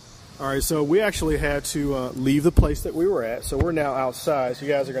 All right, so we actually had to leave the place that we were at, so we're now outside. So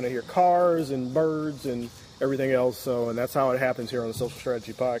you guys are going to hear cars and birds and everything else. And that's how it happens here on the Social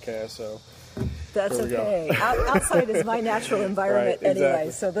Strategy Podcast. So that's okay. Outside is my natural environment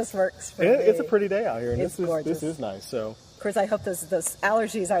anyway, so this works for me. It's a pretty day out here, and it's gorgeous. This is nice. So, of course, I hope those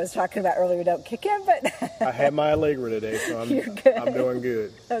allergies I was talking about earlier don't kick in. But I had my Allegra today, so I'm doing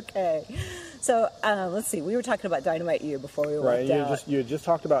good. Okay. So let's see. We were talking about Dynamite U before we went out. You just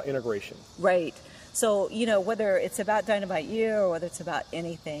talked about integration. Right. So, whether it's about Dynamite U or whether it's about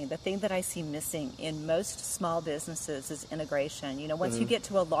anything, the thing that I see missing in most small businesses is integration. Once you get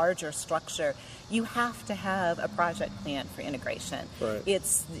to a larger structure, you have to have a project plan for integration. Right.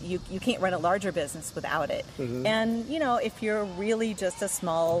 It's you can't run a larger business without it. And, if you're really just a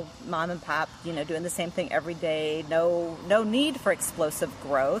small mom and pop, doing the same thing every day, no need for explosive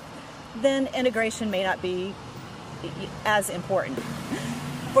growth, then integration may not be as important.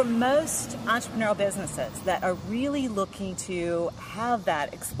 For most entrepreneurial businesses that are really looking to have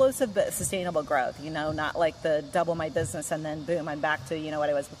that explosive but sustainable growth, not like the double my business and then boom, I'm back to, what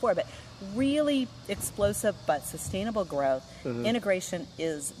I was before, but really explosive but sustainable growth, integration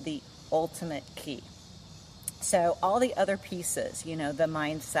is the ultimate key. So all the other pieces, the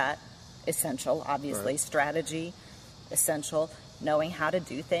mindset, essential, obviously, strategy, essential, knowing how to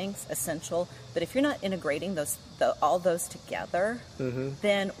do things, essential. But if you're not integrating all those together,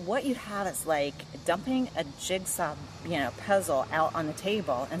 then what you have is like dumping a jigsaw, puzzle out on the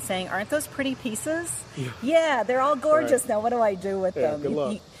table and saying, "Aren't those pretty pieces? Yeah, they're all gorgeous. Right. Now, what do I do with them?" Good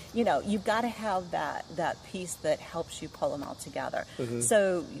luck. You've got to have that piece that helps you pull them all together.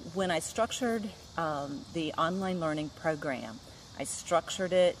 So when I structured the online learning program, I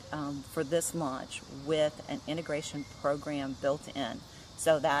structured it for this launch with an integration program built in,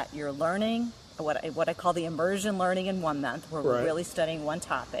 so that you're learning what I call the immersion learning in 1 month, where we're really studying one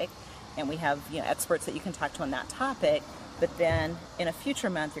topic, and we have experts that you can talk to on that topic. But then in a future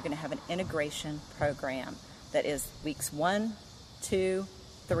month, you're going to have an integration program that is weeks 1, 2,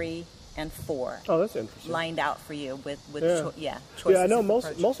 3, and 4. Oh, that's interesting. Lined out for you with choices. Yeah, I know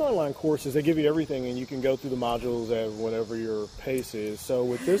most online courses, they give you everything, and you can go through the modules at whatever your pace is. So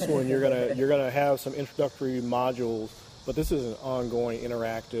with this one, you're gonna have some introductory modules, but this is an ongoing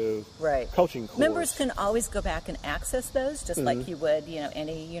interactive coaching course. Members can always go back and access those, just like you would,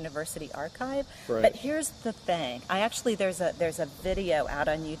 any university archive. Right. But here's the thing: there's a video out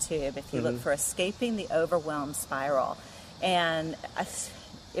on YouTube if you look for "Escaping the Overwhelm Spiral," and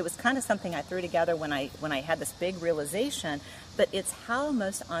it was kind of something I threw together when I had this big realization, but it's how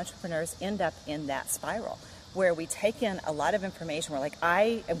most entrepreneurs end up in that spiral, where we take in a lot of information. We're like,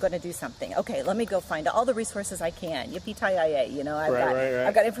 I am going to do something. Okay, let me go find all the resources I can. Yippee-ki-yay,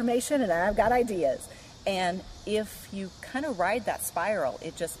 I've got information and I've got ideas. And if you kind of ride that spiral,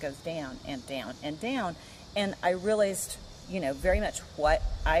 it just goes down and down and down. And I realized, very much what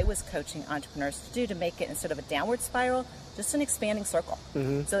I was coaching entrepreneurs to do to make it, instead of a downward spiral, just an expanding circle,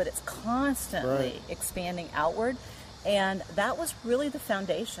 so that it's constantly expanding outward. And that was really the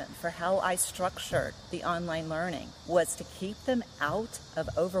foundation for how I structured the online learning, was to keep them out of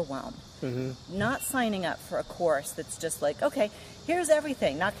overwhelm. Not signing up for a course that's just like, okay, here's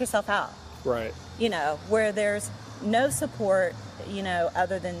everything, knock yourself out. Right. You know, where there's no support, you know,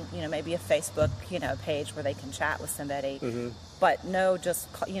 other than, you know, maybe a Facebook, you know, page where they can chat with somebody. But no, just,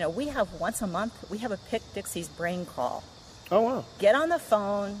 you know, we have once a month, we have a Pick Dixie's brain call. Oh, wow. Get on the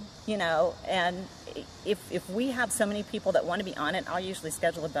phone, you know, and if we have so many people that want to be on it, I'll usually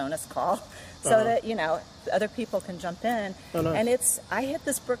schedule a bonus call so that, you know, other people can jump in. Oh, nice. And I hit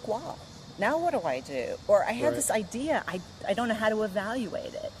this brick wall. Now what do I do? Or I have this idea, I don't know how to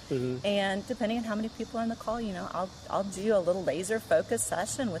evaluate it. And depending on how many people are on the call, you know, I'll do a little laser focused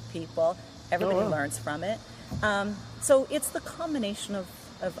session with people. Everybody learns from it. So it's the combination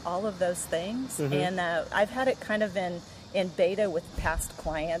of all of those things. And I've had it kind of in beta with past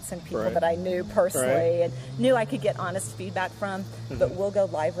clients and people that I knew personally and knew I could get honest feedback from, but we'll go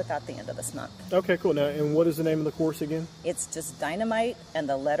live with that at the end of this month. Okay, cool. Now, and what is the name of the course again? It's just Dynamite and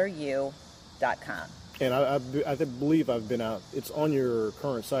the letter U.com. And I believe I've been out. It's on your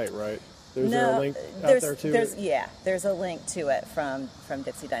current site, right? There a link out there too? There's a link to it from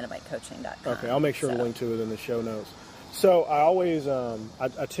DixieDynamiteCoaching.com. Okay, I'll make sure to link to it in the show notes. So I always,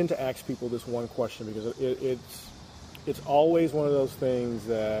 I tend to ask people this one question because it's always one of those things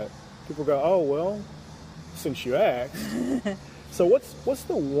that people go, oh, well, since you asked. So what's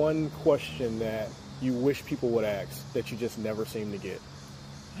the one question that you wish people would ask that you just never seem to get?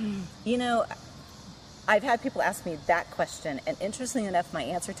 You know, I've had people ask me that question, and interestingly enough, my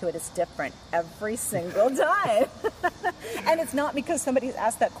answer to it is different every single time. And it's not because somebody's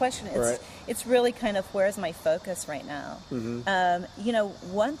asked that question. It's really kind of, where's my focus right now? You know,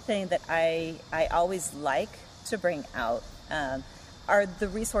 one thing that I always like to bring out are the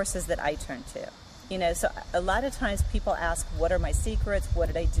resources that I turn to. You know, so a lot of times people ask, what are my secrets? What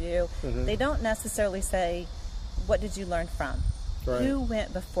did I do? They don't necessarily say, what did you learn from? Who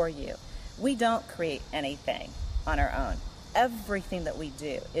went before you? We don't create anything on our own. Everything that we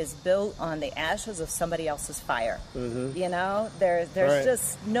do is built on the ashes of somebody else's fire. You know, there's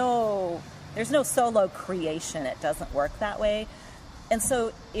just there's no solo creation. It doesn't work that way. And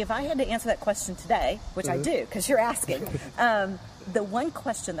so if I had to answer that question today, which I do, because you're asking, the one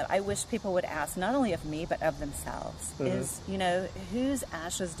question that I wish people would ask, not only of me, but of themselves, is, you know, whose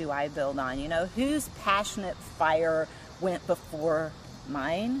ashes do I build on? You know, whose passionate fire went before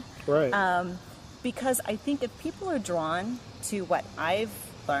mine? Because I think if people are drawn to what I've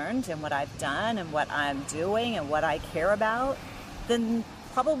learned and what I've done and what I'm doing and what I care about, then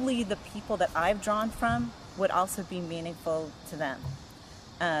probably the people that I've drawn from would also be meaningful to them.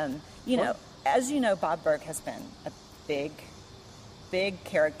 You know, as you know, Bob Berg has been a big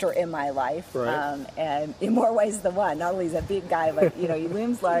character in my life, and in more ways than one. Not only is he a big guy, but, you know, he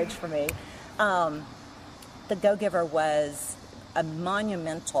looms large for me. The Go-Giver was a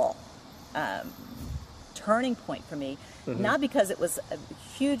monumental turning point for me, not because it was a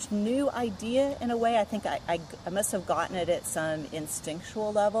huge new idea in a way. I think I must have gotten it at some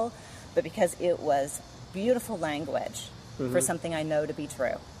instinctual level, but because it was beautiful language for something I know to be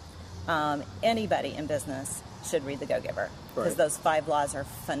true. Anybody in business should read The Go-Giver, because those 5 laws are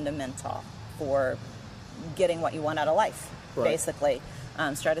fundamental for getting what you want out of life, basically.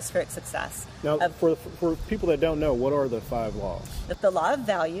 Stratospheric success. Now, for people that don't know, what are the 5 laws? The law of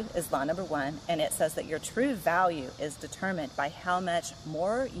value is law number 1, and it says that your true value is determined by how much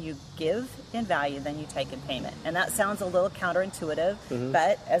more you give in value than you take in payment. And that sounds a little counterintuitive,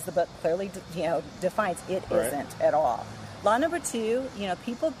 but as the book clearly defines, it isn't at all. Law number 2, you know,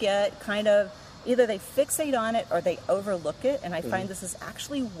 people get kind of, either they fixate on it or they overlook it, and I find this is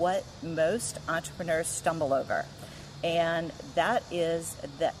actually what most entrepreneurs stumble over. And that is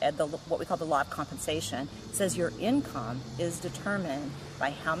what we call the law of compensation. It says your income is determined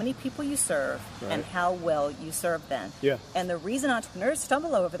by how many people you serve and how well you serve them. And the reason entrepreneurs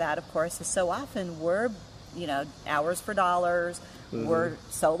stumble over that, of course, is so often we're, you know, hours for dollars. We're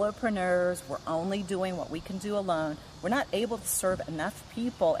solopreneurs. We're only doing what we can do alone. We're not able to serve enough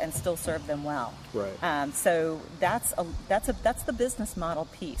people and still serve them well. So that's the business model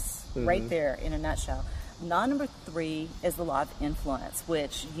piece right there in a nutshell. Law number 3 is the law of influence,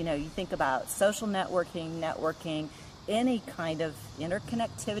 which, you know, you think about social networking, any kind of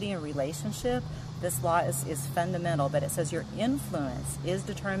interconnectivity and relationship. This law is fundamental, but it says your influence is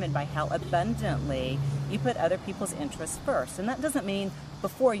determined by how abundantly you put other people's interests first. And that doesn't mean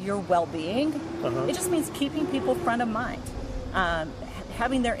before your well-being. It just means keeping people front of mind,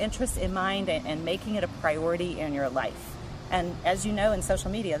 having their interests in mind and making it a priority in your life. And as you know, in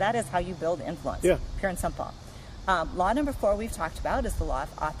social media, that is how you build influence. Yeah. Pure and simple. Law number 4 we've talked about is the law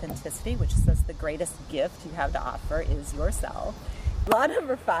of authenticity, which says the greatest gift you have to offer is yourself. Law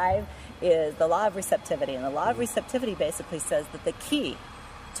number 5 is the law of receptivity. And the law of receptivity basically says that the key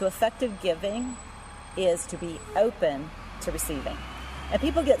to effective giving is to be open to receiving. And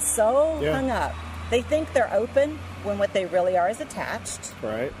people get so hung up. They think they're open when what they really are is attached.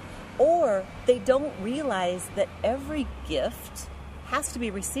 Right. Or they don't realize that every gift has to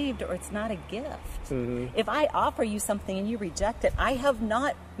be received or it's not a gift. Mm-hmm. If I offer you something and you reject it, I have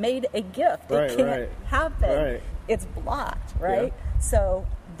not made a gift. It can't happen. Right. It's blocked, right? Yeah. So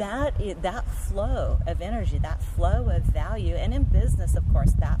that flow of energy, that flow of value, and in business, of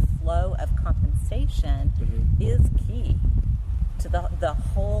course, that flow of compensation is key to the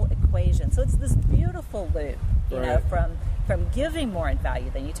whole equation. So it's this beautiful loop, you know, from giving more in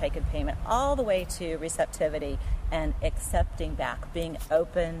value than you take in payment, all the way to receptivity and accepting back, being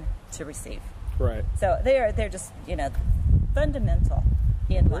open to receive. Right. So they're just, you know, fundamental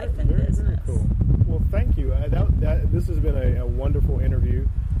in life and business. Very cool. Well, thank you. This has been a wonderful interview,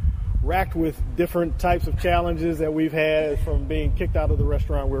 racked with different types of challenges that we've had, from being kicked out of the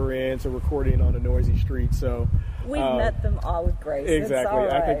restaurant we were in to recording on a noisy street. So we've met them all with grace. Exactly.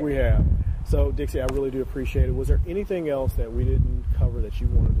 I think we have. So, Dixie, I really do appreciate it. Was there anything else that we didn't cover that you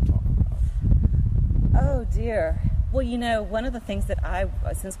wanted to talk about? Oh, dear. Well, you know, one of the things that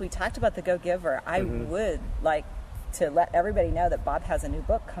since we talked about the Go Giver, I would like to let everybody know that Bob has a new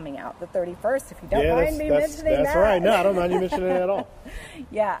book coming out the 31st, if you don't mind me mentioning that. That's right. No, I don't mind you mentioning it at all.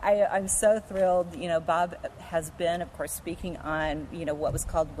 Yeah, I'm so thrilled. You know, Bob has been, of course, speaking on, you know, what was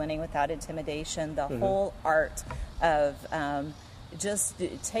called Winning Without Intimidation, the whole art of just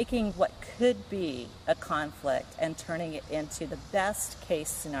taking what could be a conflict and turning it into the best case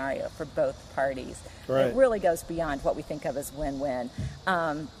scenario for both parties. Right. It really goes beyond what we think of as win-win.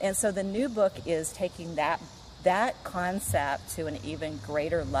 And so the new book is taking that concept to an even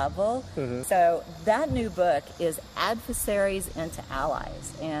greater level. So that new book is Adversaries into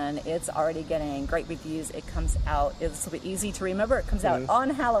Allies, and it's already getting great reviews. It comes out, it's easy to remember, it comes out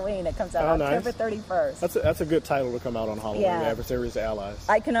on Halloween. It comes out October 31st. That's a good title to come out on Halloween, Adversaries to Allies.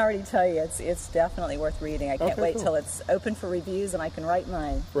 I can already tell you, it's definitely worth reading. I can't wait till it's open for reviews and I can write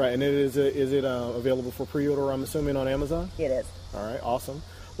mine. Right, and is it available for pre-order, I'm assuming, on Amazon? It is. All right, awesome.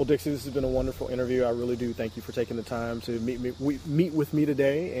 Well, Dixie, this has been a wonderful interview. I really do thank you for taking the time to meet with me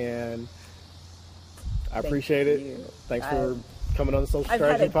today, and I appreciate it. Thanks for coming on the Social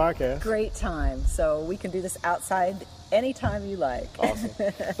Strategy Podcast. Great time. So we can do this outside anytime you like. Awesome.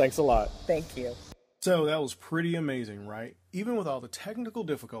 Thanks a lot. Thank you. So that was pretty amazing, right? Even with all the technical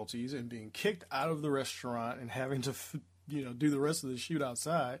difficulties and being kicked out of the restaurant and having to, do the rest of the shoot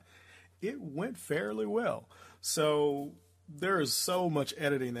outside, it went fairly well. So there is so much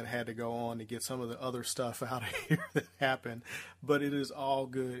editing that had to go on to get some of the other stuff out of here that happened, but it is all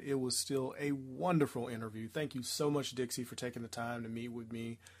good. It was still a wonderful interview. Thank you so much, Dixie, for taking the time to meet with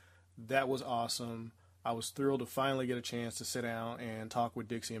me. That was awesome. I was thrilled to finally get a chance to sit down and talk with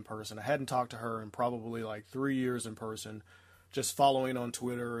Dixie in person. I hadn't talked to her in probably like 3 years in person, just following on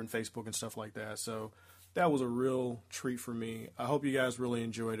Twitter and Facebook and stuff like that. So that was a real treat for me. I hope you guys really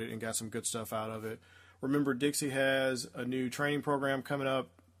enjoyed it and got some good stuff out of it. Remember, Dixie has a new training program coming up,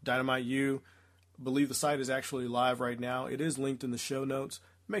 Dynamite U. I believe the site is actually live right now. It is linked in the show notes.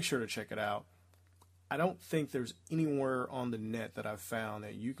 Make sure to check it out. I don't think there's anywhere on the net that I've found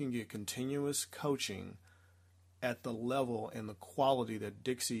that you can get continuous coaching at the level and the quality that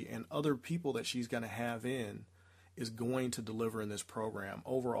Dixie and other people that she's going to have in is going to deliver in this program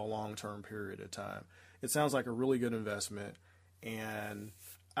over a long-term period of time. It sounds like a really good investment, and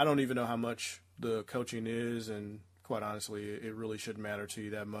I don't even know how much the coaching is, and quite honestly, it really shouldn't matter to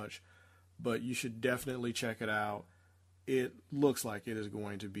you that much, but you should definitely check it out. It looks like it is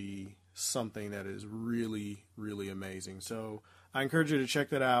going to be something that is really, really amazing. So I encourage you to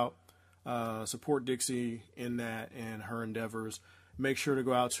check that out. Support Dixie in that and her endeavors. Make sure to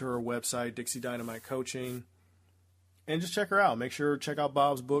go out to her website, Dixie Dynamite Coaching, and just check her out. Make sure to check out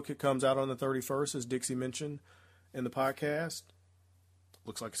Bob's book. It comes out on the 31st, as Dixie mentioned in the podcast.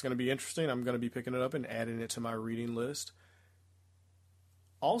 Looks like it's going to be interesting. I'm going to be picking it up and adding it to my reading list.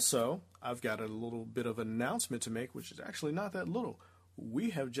 Also, I've got a little bit of an announcement to make, which is actually not that little. We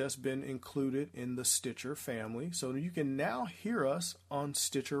have just been included in the Stitcher family, so you can now hear us on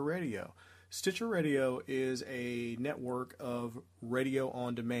Stitcher Radio. Stitcher Radio is a network of radio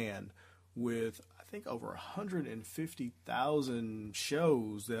on demand with, I think, over 150,000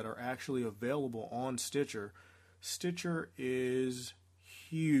 shows that are actually available on Stitcher. Stitcher is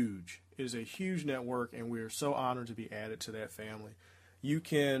huge. It is a huge network, and we are so honored to be added to that family. You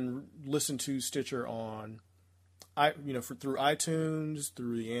can listen to Stitcher on, through iTunes,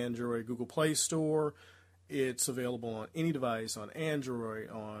 through the Android Google Play Store. It's available on any device, on Android,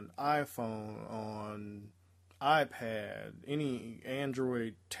 on iPhone, on iPad, any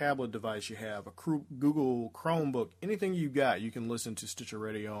Android tablet device you have, a Google Chromebook, anything you got, you can listen to Stitcher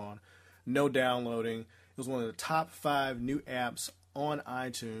Radio on. No downloading. It was one of the top 5 new apps on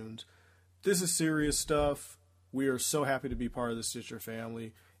iTunes. This is serious stuff. We are so happy to be part of the Stitcher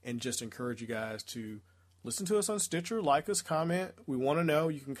family, and just encourage you guys to listen to us on Stitcher, like us, comment. We want to know.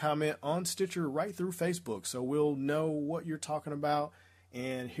 You can comment on Stitcher right through Facebook, so we'll know what you're talking about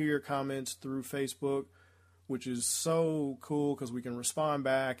and hear your comments through Facebook, which is so cool because we can respond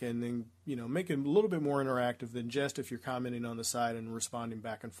back and then, make it a little bit more interactive than just if you're commenting on the site and responding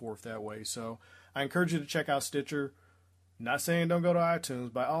back and forth that way. So I encourage you to check out Stitcher. Not saying don't go to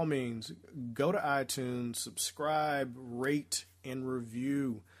iTunes. By all means, go to iTunes, subscribe, rate, and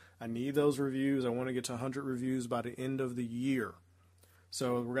review. I need those reviews. I want to get to 100 reviews by the end of the year.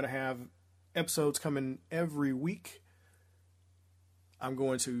 So we're going to have episodes coming every week. I'm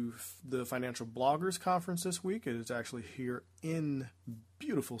going to the Financial Bloggers Conference this week. It is actually here in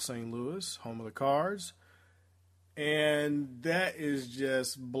beautiful St. Louis, home of the cards. And that is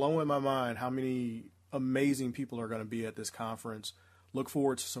just blowing my mind how many amazing people are going to be at this conference. Look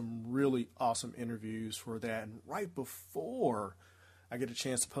forward to some really awesome interviews for that. And right before I get a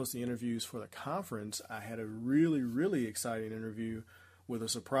chance to post the interviews for the conference, I had a really, really exciting interview with a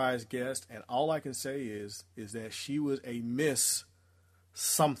surprise guest. And all I can say is that she was a Miss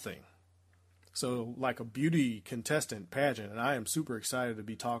something. So like a beauty contestant pageant. And I am super excited to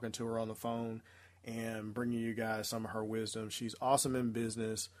be talking to her on the phone and bringing you guys some of her wisdom. She's awesome in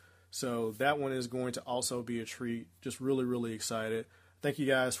business. So that one is going to also be a treat. Just really, really excited. Thank you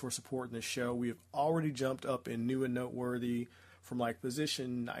guys for supporting this show. We have already jumped up in new and noteworthy from like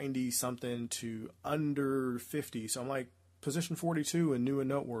position 90 something to under 50. So I'm like position 42 in new and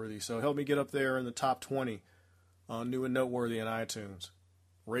noteworthy. So help me get up there in the top 20 on new and noteworthy in iTunes.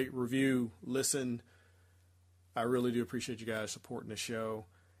 Rate, review, listen. I really do appreciate you guys supporting the show.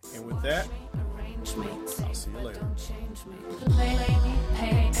 And with that, I'll see you later.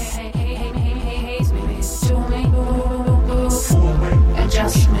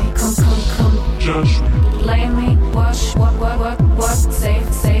 Adjust me, come, judge me, blame me, what,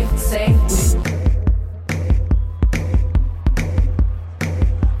 say.